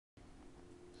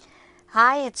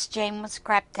Hi, it's Jnwynn with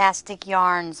Scraptastic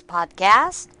Yarns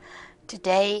Podcast.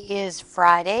 Today is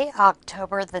Friday,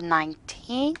 October the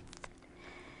 19th,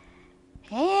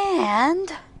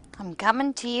 and I'm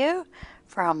coming to you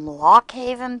from Lock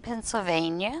Haven,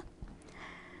 Pennsylvania.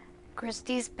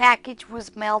 Christy's package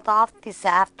was mailed off this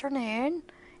afternoon,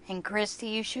 and Christy,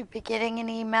 you should be getting an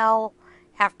email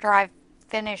after I've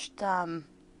finished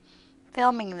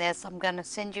filming this. I'm going to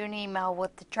send you an email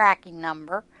with the tracking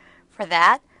number for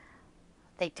that.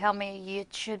 They tell me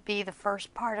it should be the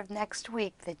first part of next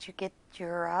week that you get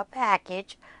your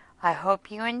package. I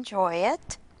hope you enjoy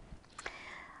it.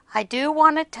 I do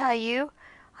want to tell you,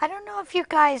 I don't know if you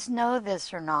guys know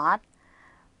this or not,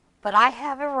 but I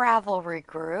have a Ravelry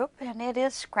group, and it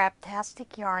is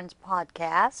Scraptastic Yarns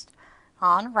Podcast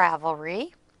on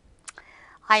Ravelry.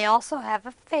 I also have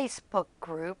a Facebook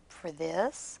group for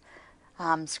this,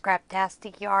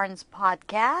 Scraptastic Yarns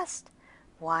Podcast.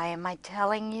 Why am I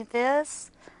telling you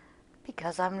this?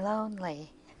 Because I'm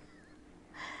lonely.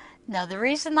 No, the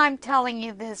reason I'm telling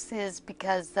you this is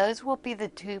because those will be the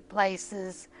two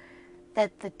places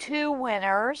that the two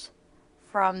winners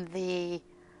from the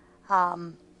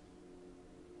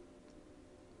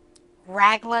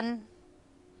Raglan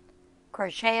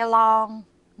Crochet Along,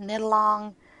 Knit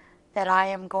Along that I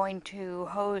am going to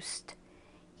host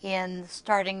in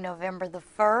starting November the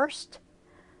 1st.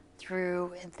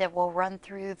 That will run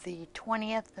through the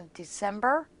 20th of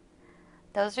December.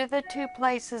 Those are the two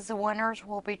places the winners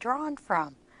will be drawn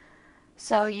from.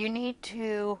 So you need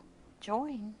to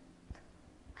join.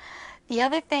 The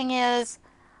other thing is,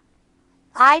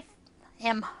 I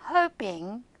am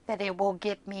hoping that it will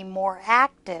get me more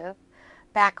active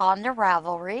back on the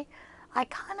Ravelry. I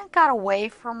kind of got away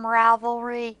from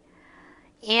Ravelry,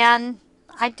 and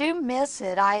I do miss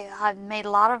it. I've made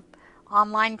a lot of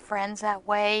online friends that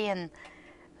way,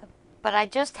 but I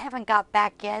just haven't got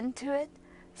back into it.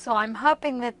 So I'm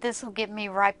hoping that this will get me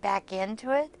right back into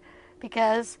it,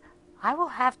 because I will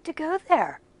have to go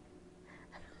there.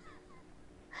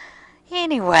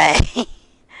 Anyway,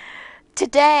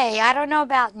 today, I don't know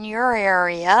about in your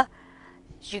area.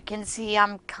 As you can see,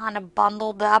 I'm kind of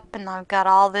bundled up and I've got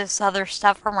all this other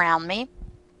stuff around me.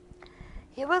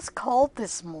 It was cold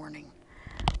this morning.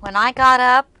 When I got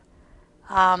up,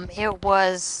 it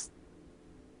was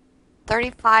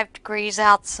 35 degrees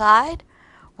outside.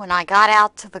 When I got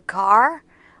out to the car,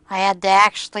 I had to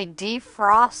actually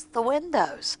defrost the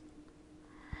windows.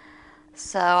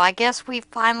 So I guess we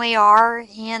finally are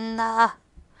in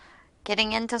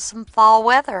getting into some fall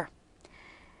weather.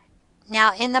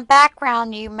 Now in the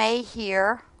background you may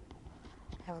hear,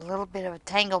 I have a little bit of a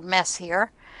tangled mess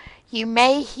here, you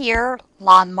may hear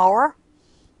lawnmower.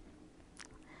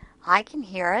 I can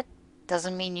hear it.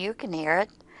 Doesn't mean you can hear it,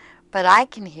 but I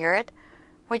can hear it,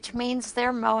 which means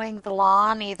they're mowing the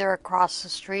lawn either across the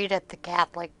street at the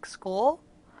Catholic school,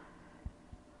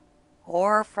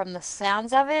 or from the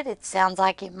sounds of it, it sounds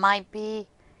like it might be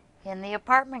in the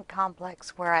apartment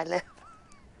complex where I live.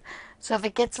 So if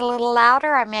it gets a little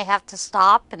louder, I may have to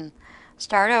stop and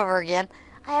start over again.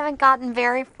 I haven't gotten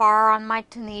very far on my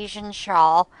Tunisian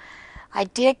shawl. I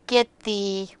did get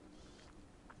the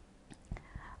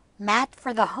mat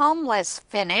for the homeless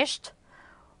finished,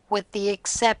 with the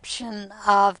exception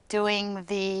of doing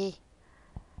the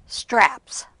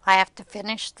straps. I have to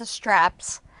finish the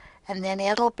straps, and then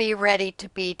it'll be ready to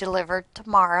be delivered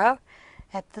tomorrow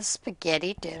at the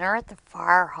spaghetti dinner at the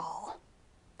fire hall.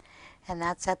 And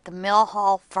that's at the Mill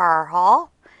Hall Fire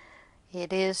Hall.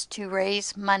 It is to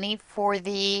raise money for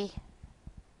the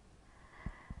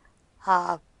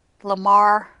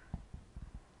Lamar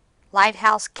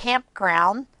Lighthouse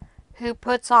Campground, who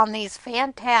puts on these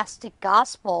fantastic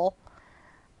gospel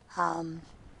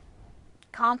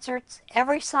concerts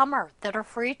every summer that are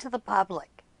free to the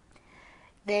public.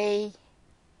 They,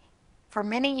 for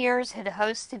many years, had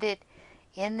hosted it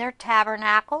in their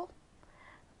tabernacle,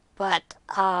 but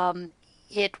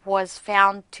it was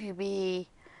found to be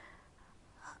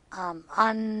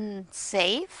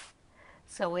unsafe,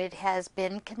 so it has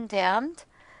been condemned.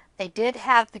 They did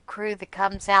have the crew that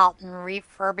comes out and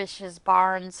refurbishes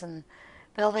barns and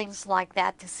buildings like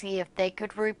that to see if they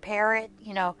could repair it.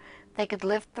 You know, they could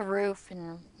lift the roof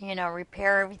and,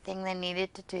 repair everything they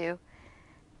needed to do.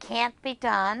 Can't be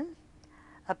done.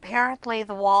 Apparently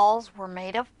the walls were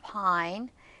made of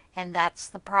pine, and that's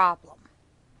the problem.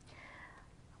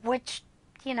 Which,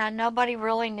 nobody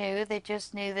really knew. They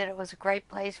just knew that it was a great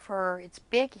place for its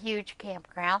big, huge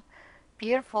campground.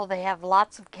 Beautiful. They have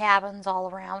lots of cabins all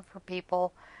around for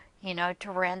people,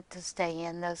 to rent, to stay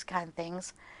in, those kind of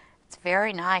things. It's a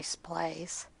very nice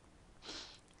place.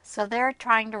 So they're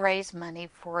trying to raise money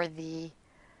for the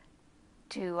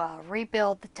to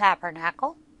rebuild the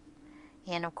tabernacle.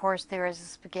 And of course there is a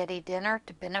spaghetti dinner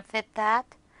to benefit that,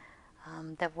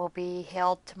 that will be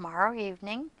held tomorrow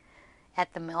evening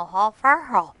at the Mill Hall Fire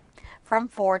Hall from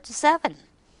 4 to 7.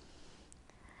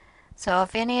 So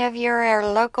if any of you are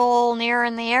local near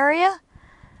in the area,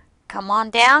 come on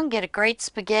down, get a great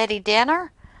spaghetti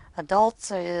dinner. Adults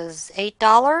is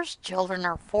 $8, children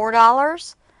are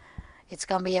 $4. It's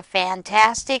going to be a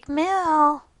fantastic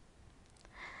meal.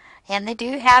 And they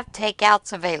do have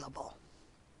takeouts available.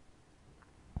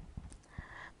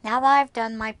 Now that I've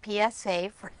done my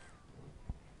PSA,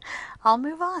 I'll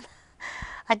move on.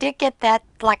 I did get that,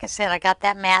 like I said, I got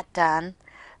that mat done.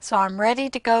 So I'm ready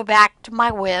to go back to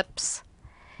my whips.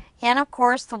 And of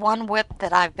course, the one whip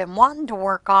that I've been wanting to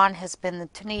work on has been the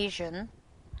Tunisian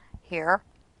here.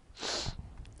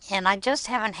 And I just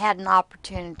haven't had an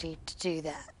opportunity to do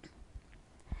that.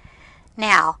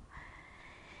 Now,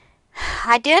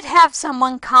 I did have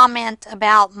someone comment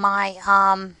about my,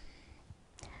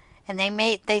 and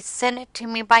they sent it to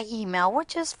me by email,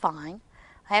 which is fine.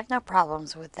 I have no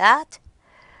problems with that.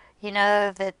 You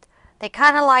know, that they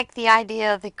kind of like the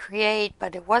idea of the create,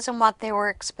 but it wasn't what they were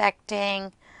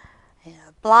expecting. You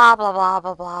know, blah, blah, blah,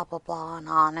 blah, blah, blah, blah, and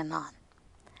on and on.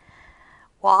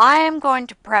 Well, I am going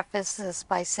to preface this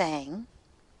by saying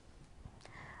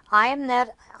I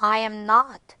am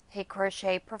not a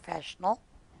crochet professional.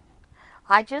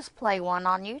 I just play one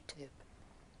on YouTube.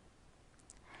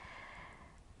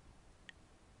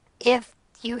 If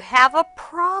you have a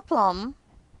problem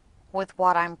with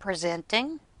what I'm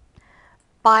presenting,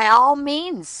 by all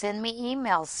means, send me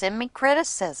emails, send me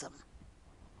criticism.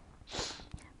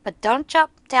 But don't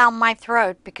jump down my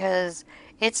throat because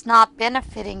it's not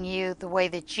benefiting you the way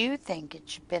that you think it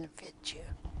should benefit you.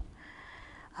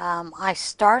 I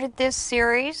started this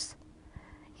series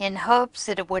in hopes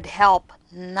that it would help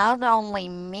not only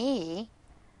me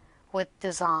with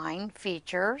design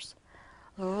features,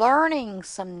 learning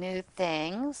some new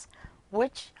things,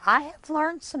 which I have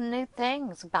learned some new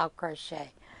things about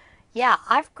crochet. Yeah,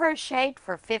 I've crocheted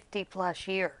for 50 plus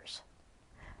years,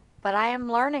 but I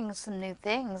am learning some new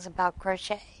things about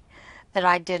crochet that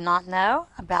I did not know,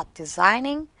 about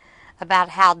designing, about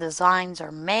how designs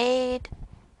are made.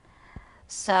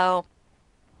 So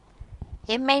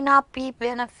it may not be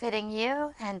benefiting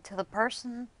you, and to the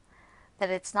person that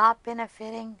it's not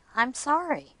benefiting, I'm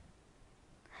sorry.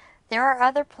 There are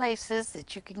other places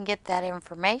that you can get that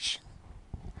information.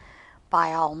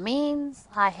 By all means,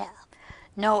 I have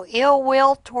no ill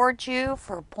will towards you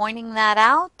for pointing that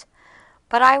out,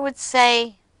 but I would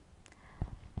say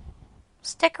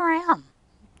stick around.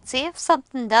 See if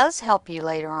something does help you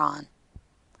later on.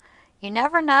 You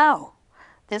never know.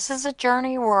 This is a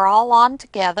journey we're all on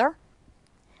together.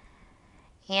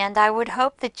 And I would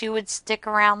hope that you would stick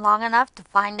around long enough to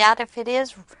find out if it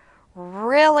is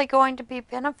really going to be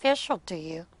beneficial to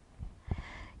you.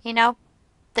 You know,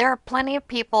 there are plenty of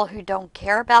people who don't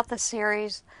care about the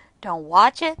series, don't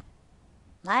watch it.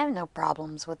 I have no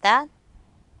problems with that.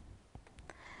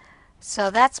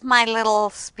 So that's my little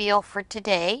spiel for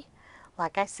today.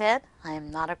 Like I said, I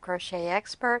am not a crochet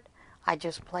expert. I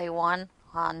just play one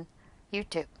on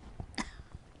YouTube.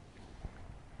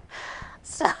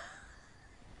 So,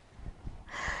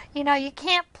 you know, you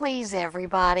can't please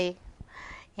everybody.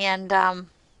 And I've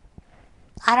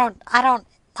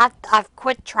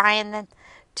quit trying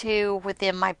to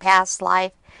within my past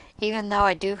life, even though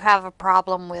I do have a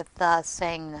problem with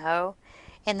saying no.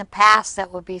 In the past,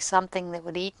 that would be something that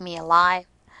would eat me alive.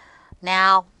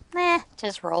 Now,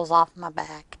 just rolls off my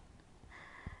back.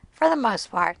 For the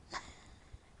most part.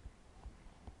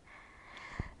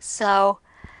 So,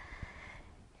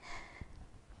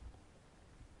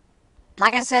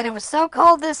 like I said, it was so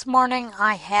cold this morning,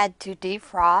 I had to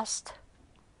defrost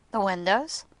the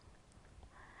windows.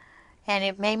 And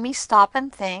it made me stop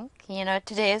and think. You know,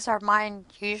 today is my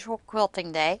usual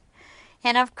quilting day.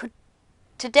 And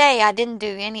today I didn't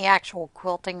do any actual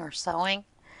quilting or sewing.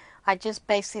 I just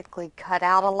basically cut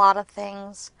out a lot of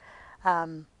things.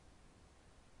 Took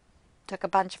a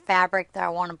bunch of fabric that I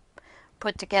want to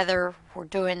put together. We're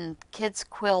doing kids'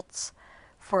 quilts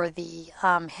for the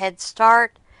Head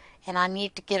Start. And I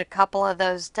need to get a couple of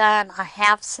those done. I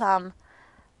have some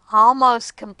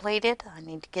almost completed. I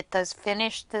need to get those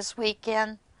finished this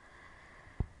weekend.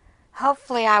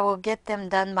 Hopefully I will get them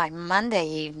done by Monday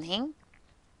evening.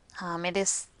 It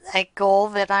is a goal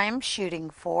that I am shooting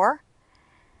for.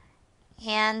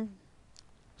 And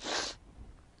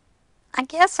I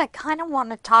guess I kind of want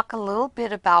to talk a little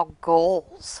bit about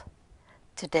goals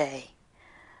today.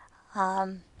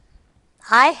 I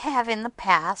have in the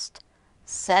past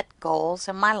set goals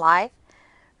in my life,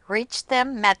 reached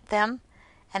them, met them,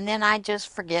 and then I just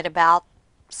forget about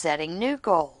setting new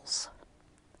goals.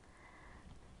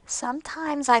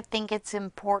 Sometimes I think it's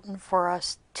important for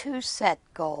us to set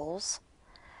goals,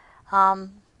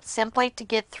 simply to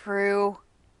get through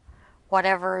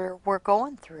whatever we're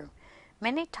going through.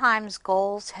 Many times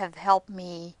goals have helped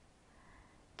me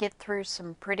get through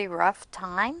some pretty rough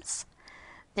times.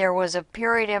 There was a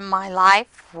period in my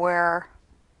life where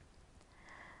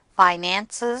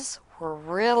finances were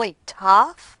really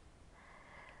tough,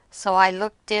 so I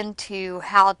looked into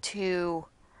how to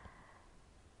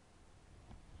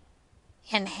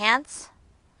enhance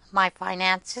my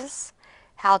finances,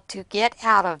 how to get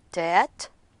out of debt.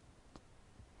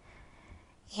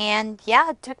 And yeah,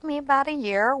 it took me about a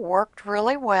year, worked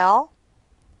really well,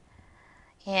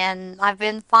 and I've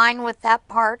been fine with that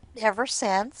part ever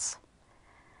since.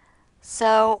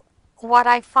 So what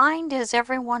I find is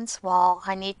every once in a while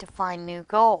I need to find new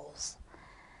goals.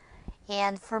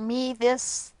 And for me,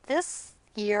 this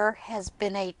year has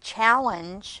been a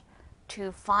challenge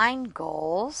to find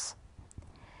goals.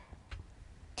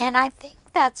 And I think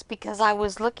that's because I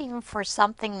was looking for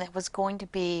something that was going to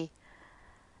be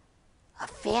a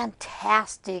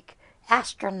fantastic,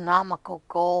 astronomical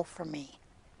goal for me.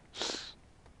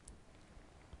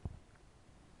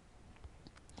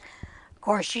 Of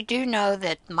course, you do know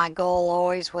that my goal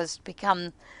always was to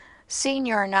become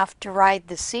senior enough to ride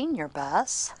the senior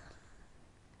bus.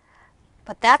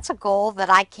 But that's a goal that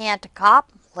I can't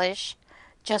accomplish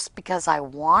just because I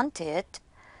want it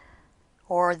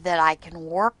or that I can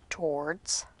work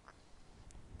towards.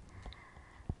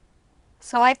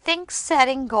 So I think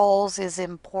setting goals is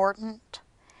important,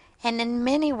 and in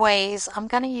many ways I'm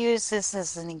going to use this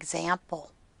as an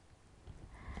example.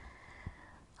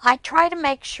 I try to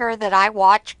make sure that I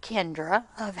watch Kendra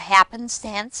of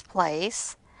Happenstance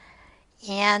Place,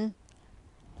 and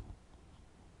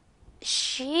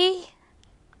she,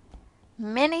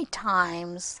 many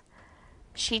times,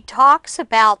 she talks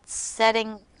about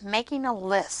making a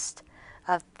list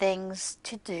of things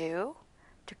to do,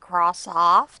 to cross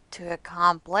off, to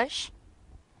accomplish.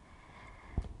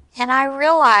 And I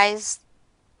realized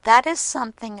that is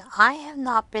something I have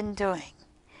not been doing.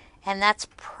 And that's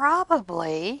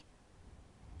probably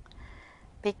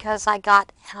because I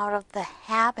got out of the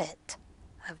habit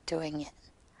of doing it.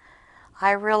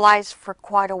 I realized for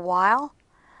quite a while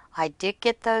I did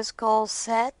get those goals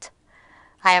set.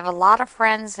 I have a lot of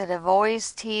friends that have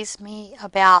always teased me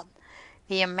about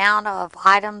the amount of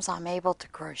items I'm able to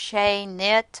crochet,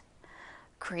 knit,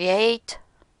 create.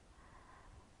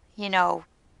 You know,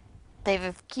 they've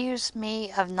accused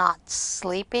me of not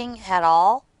sleeping at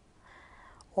all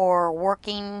or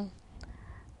working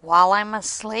while I'm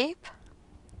asleep.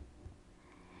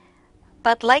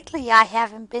 But lately I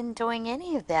haven't been doing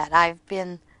any of that. I've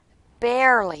been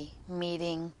barely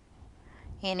meeting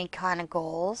any kind of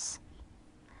goals.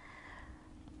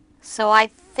 So I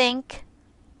think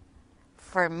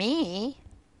for me,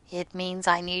 it means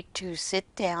I need to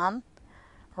sit down,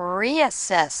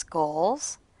 reassess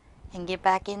goals, and get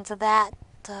back into that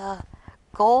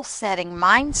goal-setting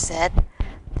mindset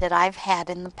that I've had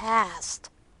in the past.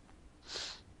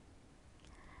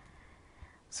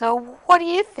 So what do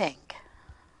you think?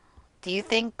 Do you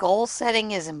think goal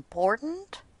setting is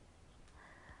important?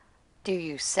 Do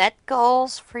you set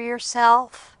goals for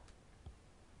yourself?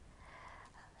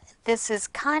 This is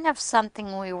kind of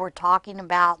something we were talking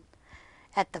about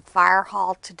at the fire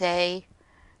hall today.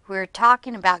 We were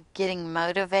talking about getting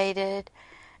motivated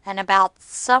and about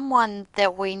someone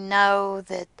that we know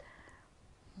that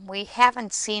we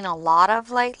haven't seen a lot of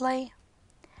lately,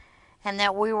 and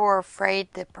that we were afraid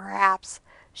that perhaps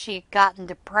she had gotten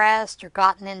depressed or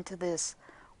gotten into this,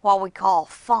 what we call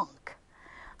funk.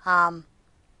 And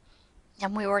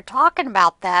we were talking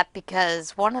about that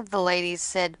because one of the ladies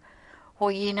said,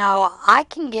 well, you know, I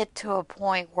can get to a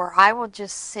point where I will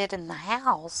just sit in the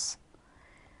house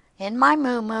in my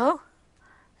muumuu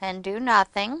and do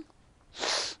nothing.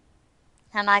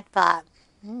 And I thought,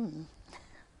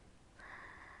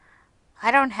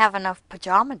 I don't have enough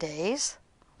pajama days.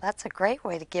 That's a great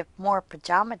way to get more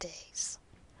pajama days.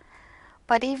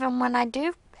 But even when I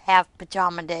do have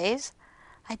pajama days,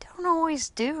 I don't always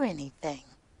do anything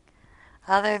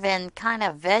other than kind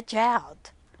of veg out.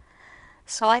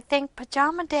 So I think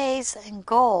pajama days and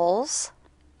goals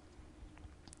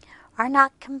are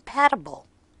not compatible.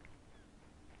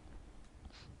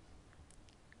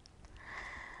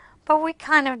 But we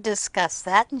kind of discussed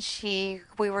that, and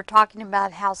we were talking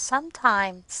about how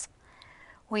sometimes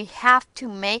we have to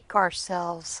make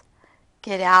ourselves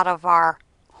get out of our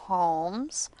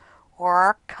homes or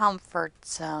our comfort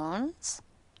zones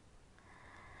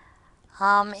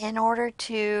in order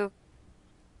to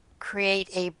create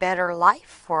a better life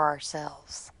for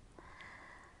ourselves.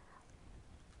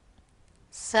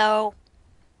 So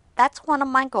that's one of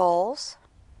my goals.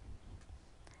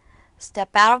 Step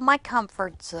out of my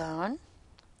comfort zone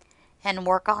and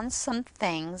work on some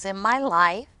things in my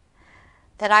life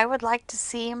that I would like to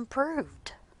see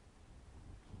improved.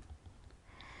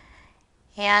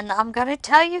 And I'm going to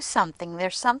tell you something.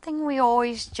 There's something we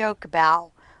always joke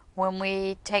about when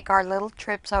we take our little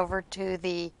trips over to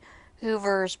the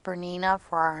Hoover's Bernina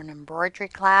for our embroidery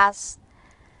class.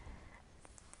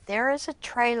 There is a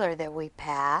trailer that we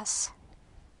pass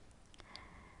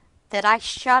that I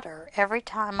shudder every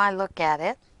time I look at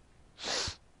it.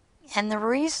 And the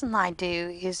reason I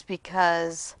do is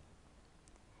because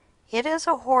it is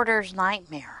a hoarder's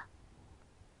nightmare.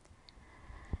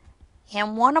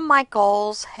 And one of my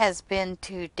goals has been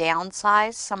to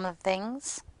downsize some of the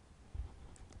things.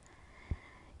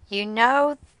 You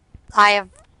know, I have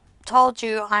told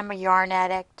you I'm a yarn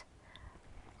addict.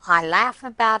 I laugh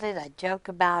about it, I joke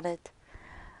about it.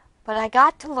 But I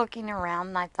got to looking around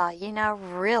and I thought,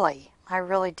 really, I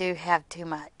really do have too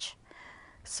much.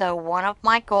 So one of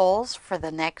my goals for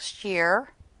the next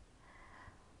year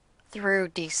through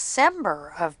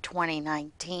December of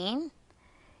 2019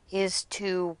 is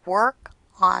to work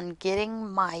on getting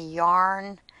my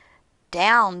yarn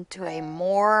down to a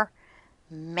more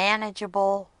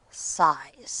manageable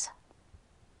size.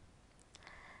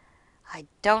 I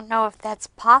don't know if that's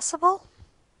possible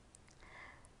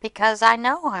because I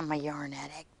know I'm a yarn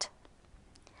addict.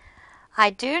 I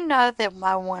do know that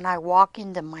when I walk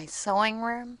into my sewing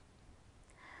room,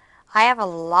 I have a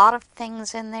lot of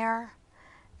things in there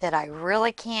that I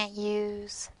really can't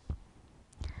use.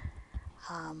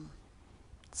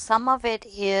 Some of it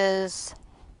is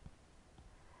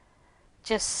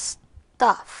just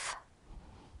stuff.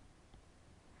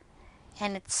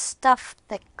 And it's stuff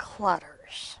that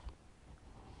clutters.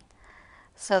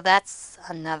 So that's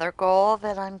another goal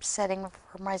that I'm setting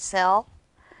for myself,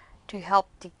 to help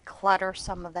declutter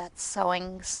some of that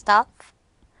sewing stuff.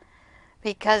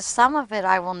 Because some of it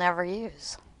I will never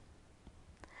use.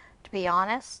 To be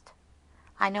honest,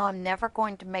 I know I'm never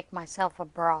going to make myself a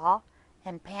bra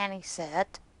and panty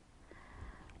set.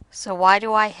 So why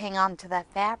do I hang on to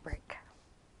that fabric?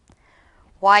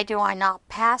 Why do I not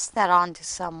pass that on to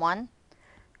someone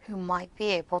who might be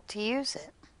able to use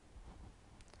it?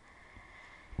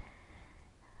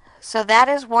 So that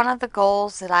is one of the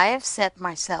goals that I have set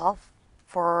myself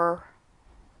for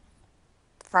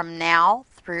from now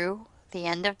through the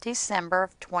end of December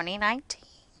of 2019,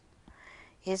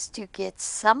 is to get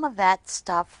some of that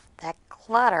stuff, that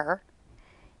clutter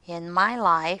in my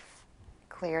life,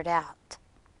 cleared out.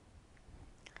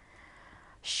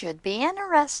 Should be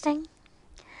interesting.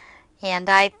 And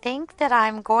I think that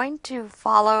I'm going to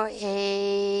follow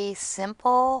a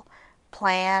simple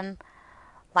plan.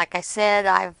 Like I said,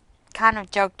 I've kind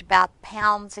of joked about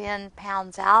pounds in,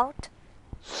 pounds out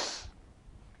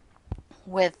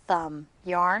with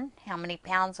yarn. How many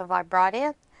pounds have I brought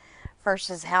in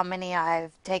versus how many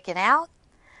I've taken out.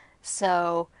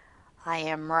 So I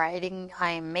am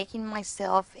making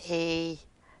myself a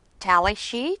tally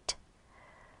sheet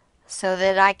so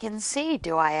that I can see,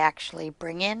 do I actually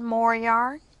bring in more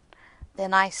yarn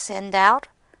than I send out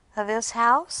of this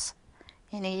house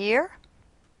in a year?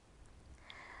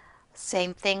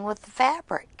 Same thing with the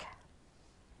fabric.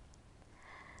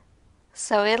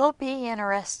 So it'll be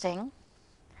interesting,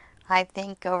 I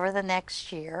think, over the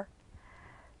next year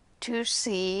to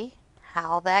see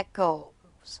how that goes.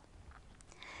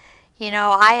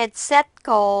 I had set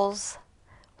goals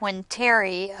when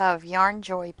Terry of Yarn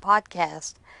Joy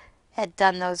Podcast had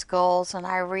done those goals, and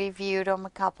I reviewed them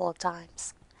a couple of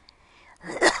times.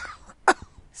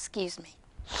 Excuse me.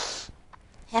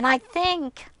 And I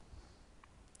think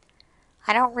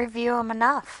I don't review them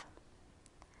enough.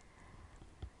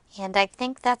 And I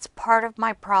think that's part of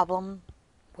my problem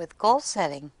with goal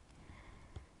setting,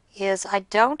 is I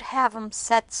don't have them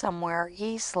set somewhere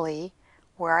easily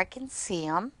where I can see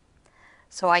them,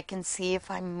 so I can see if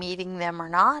I'm meeting them or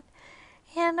not.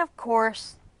 And of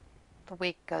course, the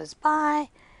week goes by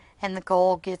and the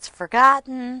goal gets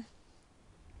forgotten.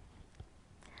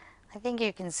 I think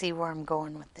you can see where I'm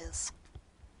going with this.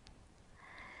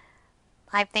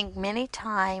 I think many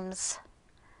times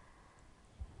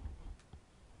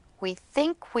we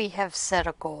think we have set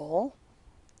a goal,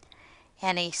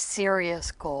 and a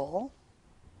serious goal,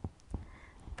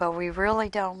 but we really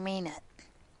don't mean it.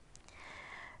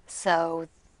 So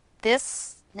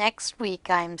this next week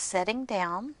I'm sitting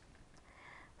down.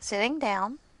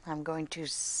 I'm going to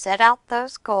set out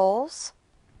those goals.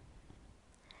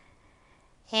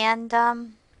 And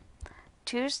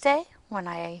Tuesday, when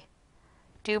I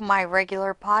do my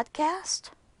regular podcast,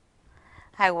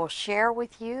 I will share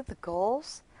with you the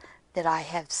goals that I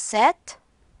have set,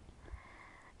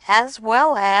 as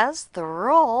well as the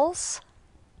rules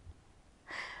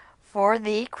for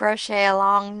the crochet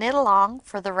along, knit along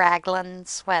for the raglan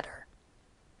sweater.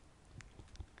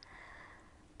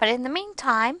 But in the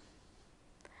meantime,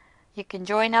 you can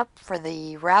join up for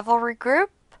the Ravelry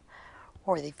group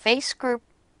or the Face group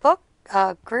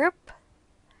group,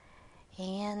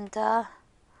 and let's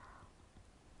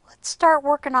start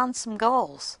working on some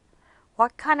goals.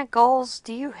 What kind of goals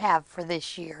do you have for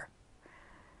this year?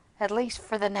 At least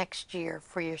for the next year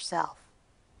for yourself.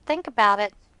 Think about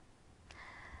it.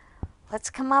 Let's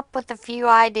come up with a few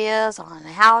ideas on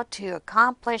how to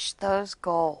accomplish those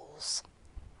goals.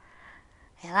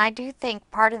 And I do think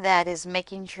part of that is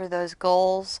making sure those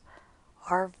goals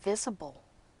are visible,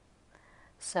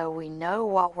 so we know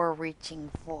what we're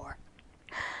reaching for.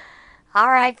 All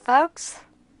right, folks.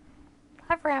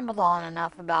 I've rambled on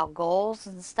enough about goals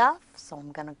and stuff, so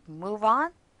I'm going to move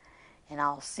on. And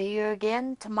I'll see you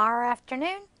again tomorrow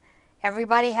afternoon.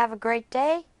 Everybody have a great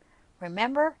day.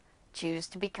 Remember, choose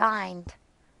to be kind.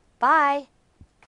 Bye.